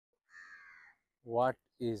What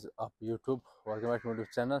is up YouTube? Welcome back to my YouTube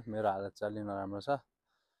channel. मेरो हालत चाहिँ अलि नराम्रो छ.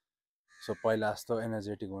 सो पहिला जस्तो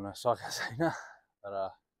एनर्जेटिक हुन सकेको छैन तर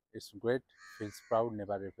it's great, feels proud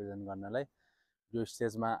Nepal represent गर्नलाई. यो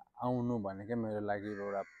स्टेजमा आउनु भनेकै मेरो लागि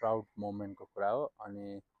एउटा प्राउड मोमेन्टको कुरा हो. अनि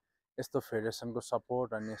यस्तो फेडरेसनको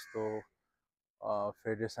सपोर्ट अनि यस्तो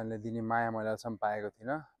फेडरेसनले दिने माया मैले अहिलेसम्म पाएको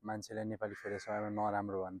थिइनँ. मान्छेले नेपाली फेडरेसनमा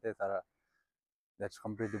नराम्रो भन्थे तर that's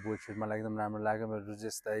completely bullshit. मलाई एकदम राम्रो लाग्यो. मेरो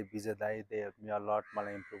रुजेश दाई, विजय दाई, they help me a lot.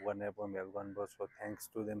 मलाई इम्प्रुभ गर्ने पनि हेल्प गर्नुभयो. So thanks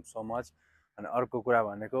to them so much. अनि अर्को कुरा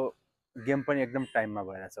भनेको गेम पनि एकदम टाइममा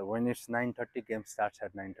भइरहेछ. When it's 9:30 game starts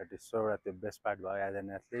at 9:30. So एउटा त्यो बेस्ट पार्ट भयो एज एन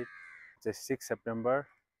एथलिट. चाहिँ 6 September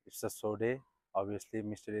it's a so day. Obviously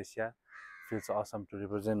mister Asia feels Assam to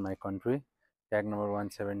represent my country. Tag number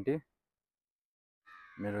 170.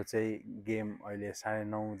 मेरो चाहिँ गेम अहिले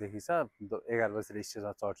 9:30देखि छ. 11 बजेर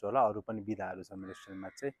स्टेजमा चढ्छु होला. अरू पनि बिदाहरू छ मेरो स्टेजमा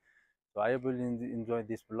चाहिँ. So I will enjoy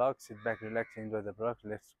this blog. Seat back, relax, enjoy the blog.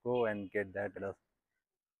 Let's go and get that.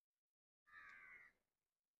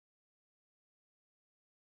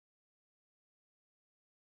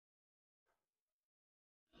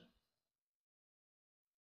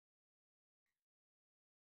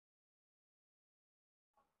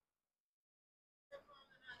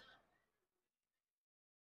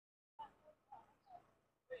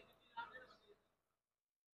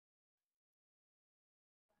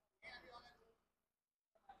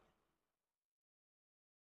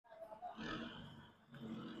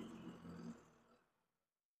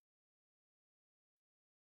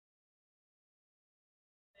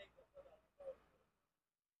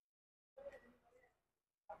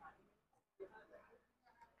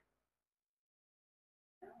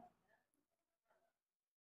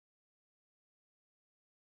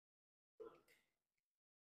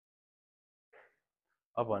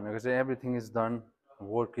 अब भनेको चाहिँ everything is done,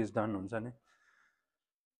 work is done हुन्छ नि.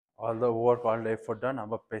 All the work, all the effort done.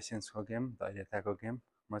 अब पेसेन्सको गेम, धैर्यताको गेम.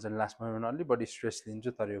 म चाहिँ last मोमेन्टमा अलि बढी स्ट्रेस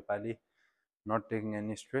लिन्छु तर योपालि not taking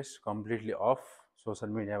any stress. Completely of. Social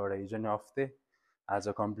मिडियाबाट हिजो नै अफ थिएँ, आज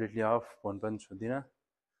कम्प्लिटली अफ. फोन पनि छुँदिनँ.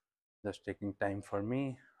 Just taking time for me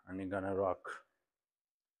अनि गना रक.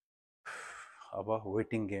 अब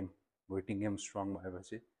वेटिङ गेम स्ट्रङ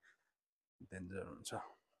भएपछि डेन्जर हुन्छ.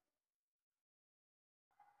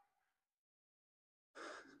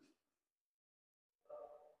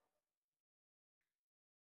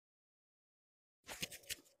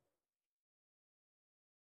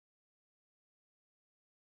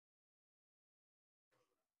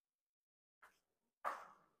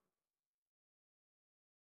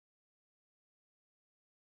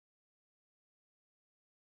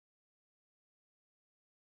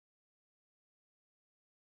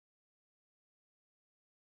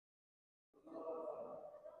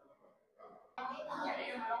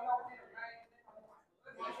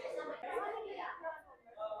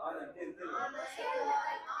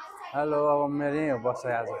 हेलो. अब मेरो यहीँ हो बस.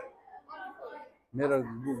 आज मेरो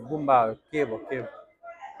गुम्बा के भयो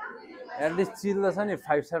एटलिस्ट चिल त छ नि.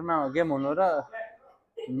 5 स्टारमा गेम हुनु र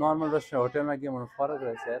नर्मल रेस्टुरेन्ट होटेलमा गेम हुनु फरक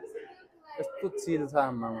रहेछ यार. यस्तो चिल छ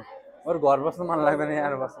आम्मा. अरू घर बस्नु मन लाग्दैन,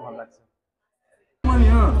 यहाँ बस्नु मन लाग्छ.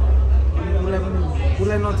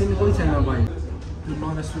 उसलाई नचिन्ने कोही छैन भाइ. त्यो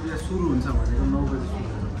 9 स्टुडियो सुरु हुन्छ भनेको 9 बजी सुरु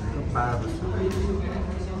हुन्छ भनेको 12 बजी.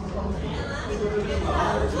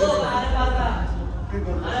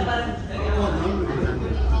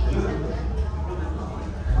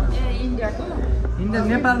 इन्डिया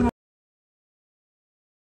नेपालमा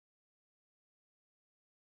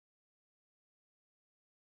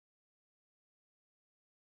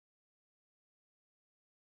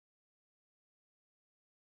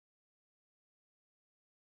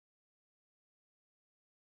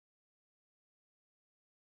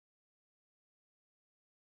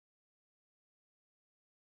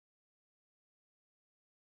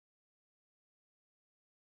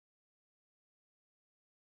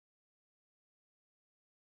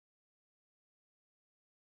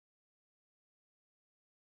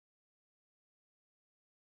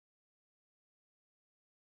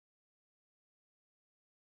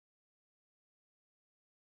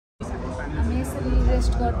हामी यसरी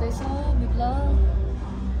रेस्ट गर्दैछौँ. बिप्लव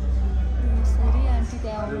यसरी आन्टी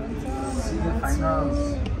त्यहाँ हुनुहुन्छ.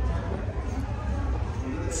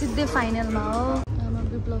 सिधै फाइनलमा हो. हाम्रो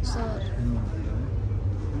बिप्लव सर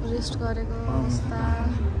रेस्ट गरेको अवस्था.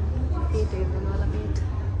 पेट हेर्दैन होला. पेट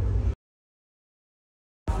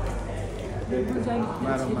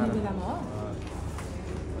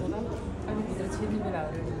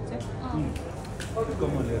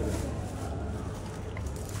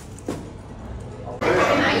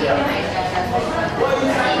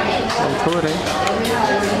थोड़े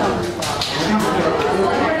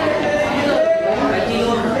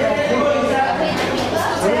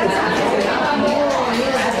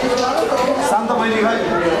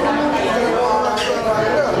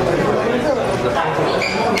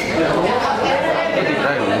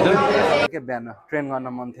के बिहान ट्रेन गर्न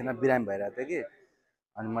मन थिएन बिरामी भइरहेको थियो कि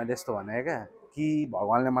अनि मैले यस्तो भनेको क्या कि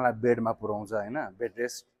भगवान्ले मलाई बेडमा पुर्याउँछ हैन बेड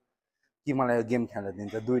रेस्ट कि मलाई यो गेम खेल्न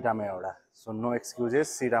दिन्छ दुईटामा एउटा सो नो एक्सक्युजेस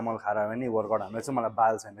सिरामल खारा भने वर्कआउट हाम्रो चाहिँ मलाई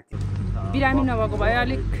बाल छैन कि बिरामी नभएको भए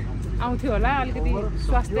अलिक आउँथ्यो होला अलिकति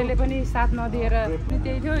स्वास्थ्यले पनि साथ नदिएर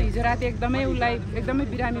त्यही थियो हिजो राति एकदमै उसलाई एकदमै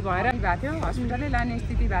बिरामी भएर भएको थियो हस्पिटलै लाने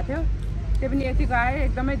स्थिति भएको थियो त्यो पनि यतिको आयो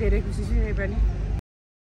एकदमै धेरै खुसी छु यही पनि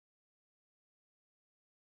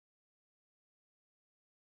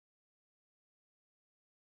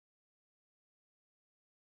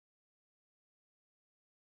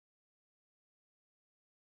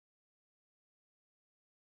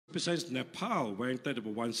Represents Nepal, wearing third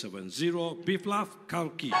number 170, Biplav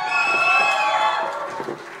Karki.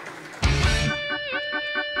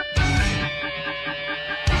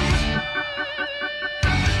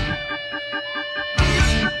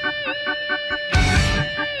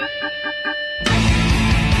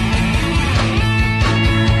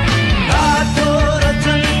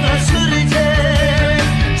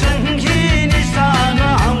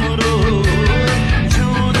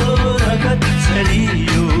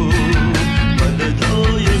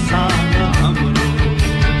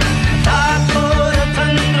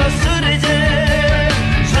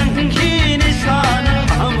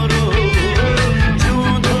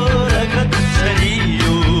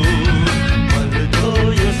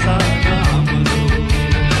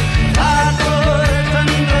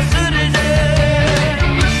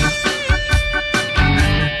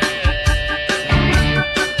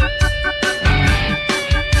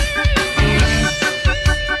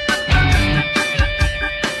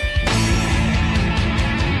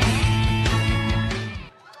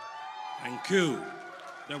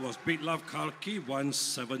 That was Biplav Karki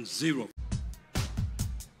 170.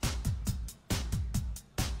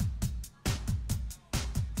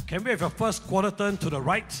 Can we have your first quarter turn to the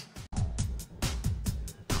right?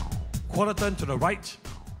 Quarter turn to the right.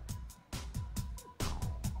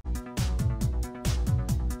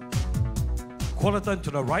 Quarter turn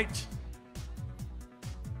to the right.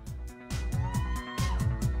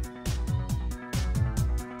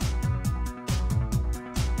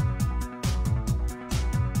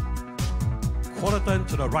 Quarter turn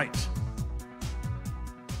to the right.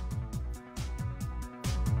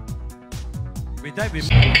 With that, we and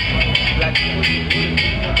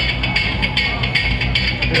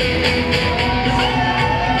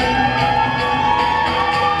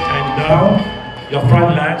now your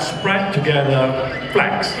front legs spread together,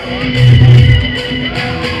 flex.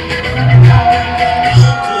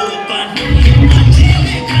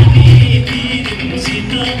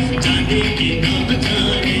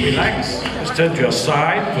 Relax. Turn to your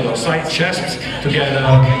side, put your side chest together,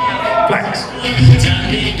 flex.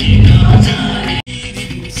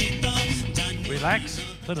 Relax,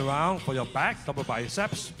 turn around for your back, double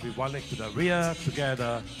biceps, with one leg to the rear,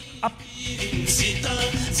 together, up.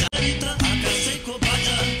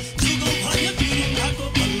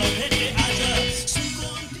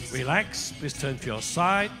 Relax, please turn to your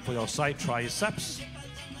side, for your side triceps.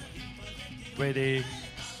 Ready,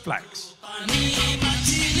 flex.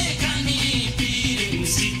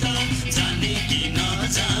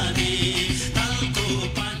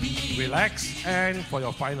 Relax, and for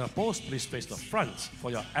your final pose, please face the front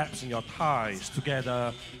for your abs and your thighs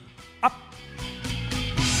together, up.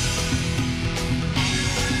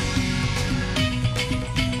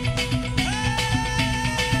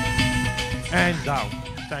 And down.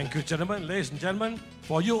 Thank you, gentlemen, ladies and gentlemen.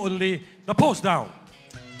 For you only, the pose down.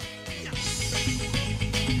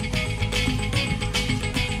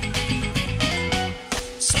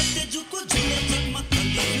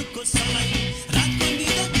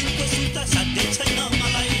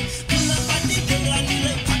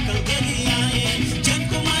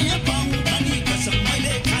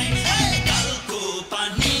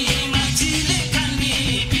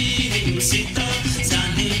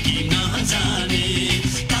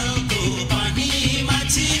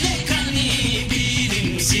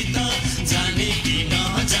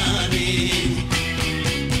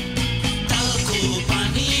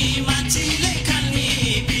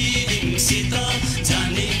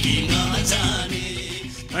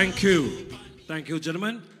 Thank you. Thank you,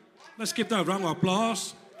 gentlemen. Let's give them a round of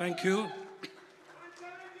applause. Thank you.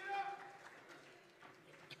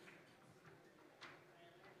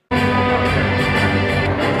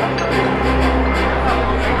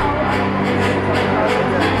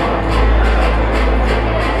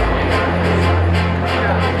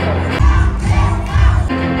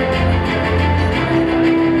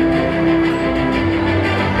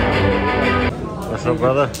 What's up,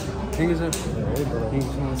 brother? Thank you, sir. Thank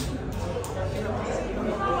you so much.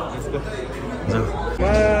 go. जाऊ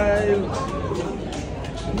Bye.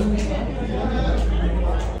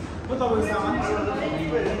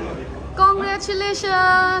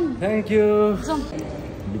 Congratulation thank you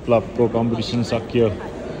विप्लवको competition सकियो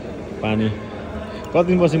पानी कति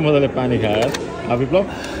दिनपछि मजाले पानी खायो विप्लव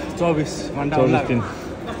 24 घण्टा 24 दिन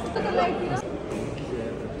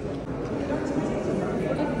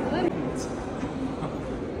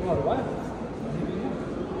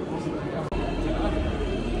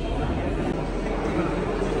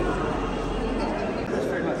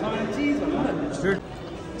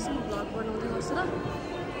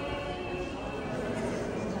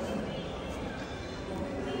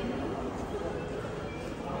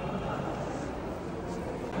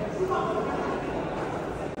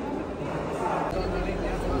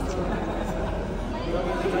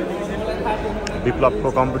विप्लवको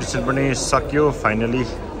कम्पिटिसन पनि सकियो फाइनली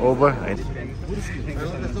ओभर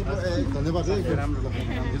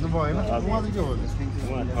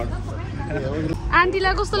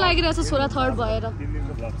आन्टीलाई कस्तो लागिरहेछ छोरा थर्ड भएर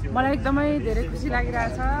मलाई एकदमै धेरै खुसी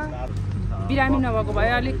लागिरहेछ बिरामी नभएको भए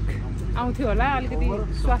अलिक आउँथ्यो होला अलिकति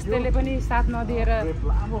स्वास्थ्यले पनि साथ नदिएर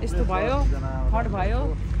यस्तो भयो थर्ड भयो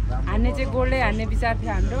हान्ने चाहिँ गोल्डै हान्ने विचार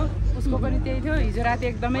थियो हाम्रो उसको पनि त्यही थियो हिजो राति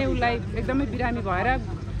एकदमै उसलाई एकदमै बिरामी भएर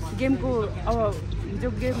गेमको अब हिजो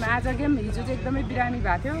गेम आज गेम हिजो चाहिँ एकदमै बिरामी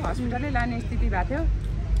भएको थियो हस्पिटलै लाने स्थिति भएको थियो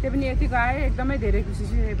त्यो पनि यतिको आयो एकदमै धेरै खुसी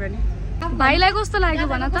छु यही पनि भाइलाई कस्तो लाग्यो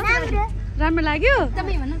भन त राम्रो लाग्यो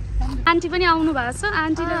आन्टी पनि आउनु भएको छ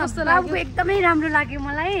आन्टीलाई कस्तो लाग्यो एकदमै राम्रो लाग्यो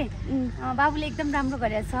मलाई बाबुले एकदम राम्रो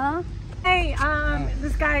गरेछ Hey,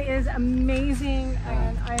 this guy is amazing,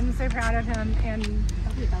 and I'm so proud of him. And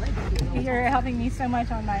you're helping me so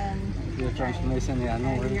much on my end. Your transformation, yeah,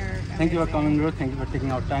 no worries. Thank you for coming, bro. Thank you for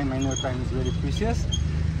taking out time. I know time is very precious.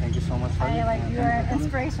 Thank you so much for it. You're an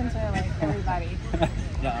inspiration to everybody.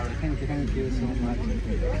 Yeah, alright. Thank you so much.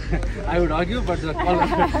 I would argue, but the call.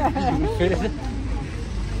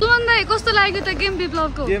 Suman दाइ कस्तो लाग्यो त game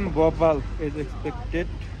विप्लवको game बबाल as expected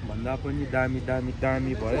भन्दा पनि दामी दामी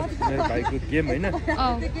दामी भयो मेरो भाइको गेम हैन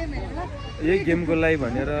यही गेमको लागि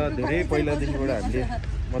भनेर धेरै पहिलादेखिबाट हामीले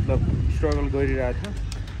मतलब स्ट्रगल गरिरहेको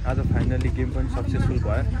थियो आज फाइनली गेम पनि सक्सेसफुल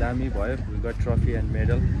भयो दामी भयो we got trophy and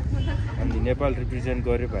medal अनि नेपाल रिप्रेजेन्ट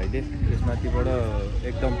गर्यो भाइले त्यसमाथिबाट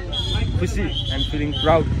एकदम खुसी and feeling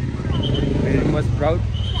proud very much proud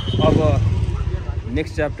अब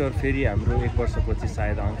नेक्स्ट च्याप्टर फेरि हाम्रो 1 वर्षपछि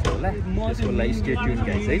सायद आउँछ होला त्यसको लागि स्टे ट्युन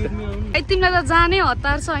गाइस है त तिमीलाई त जाने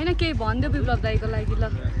हतार छ हैन केही भन्दियो विप्लव दाइको लागि ल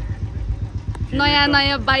नयाँ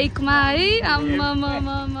नयाँ बाइकमा है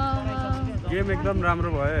गेम एकदम राम्रो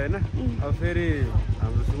भयो हैन अब फेरि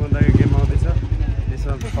हाम्रो सुमन दाइको गेम आउँदैछ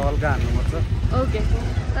त्यसमा हल्का हान्नुपर्छ ओके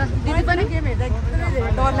दिदी पनि गेम हेर्दा एकदमै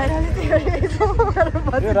धेरै डर लागिरहेको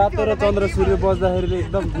थियो यो रातो र चन्द्र सूर्य बज्दाखेरि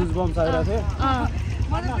एकदम गुजबम्स आइरहेको थियो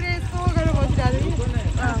मलाई पुरै यस्तो गरेर बसिरहेको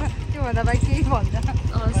त्यो भन्दा बाइ केही भन्छ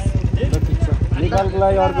नेपालको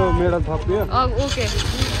लागि अर्को मेडल थपियो ओके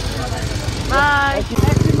बाइ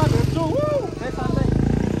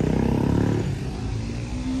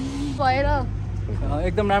भएर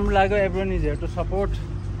एकदम राम्रो लाग्यो everyone is here to support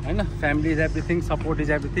हैन family is everything support is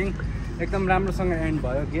everything एकदम राम्रोसँग एन्ड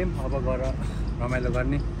भयो गेम अब गएर रमाइलो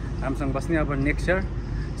गर्ने राम्रोसँग बस्ने अब नेक्स्ट इयर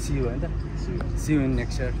सी यू हैन त C you in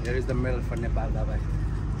next year here is the medal for Nepal दाबा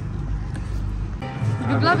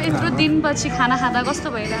विप्लव यत्रो दिनपछि खाना खाँदा कस्तो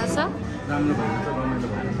भइरहेछ राम्रो भइरहेछ रमाइलो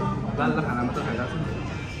भइरहेछ दाल र खाना मात्र खाइरहेको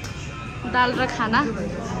छु दाल र खाना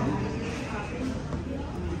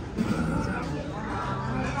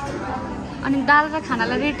अनि दाल र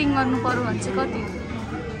खानालाई रेटिङ गर्नु पर्यो भने चाहिँ कति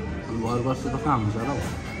घर बस्छु त कहाँ हुन्छ र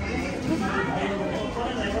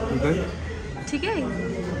ठिकै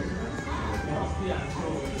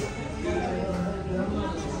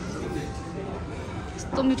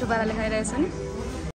यस्तो मिठो पाराले खाइरहेछ नि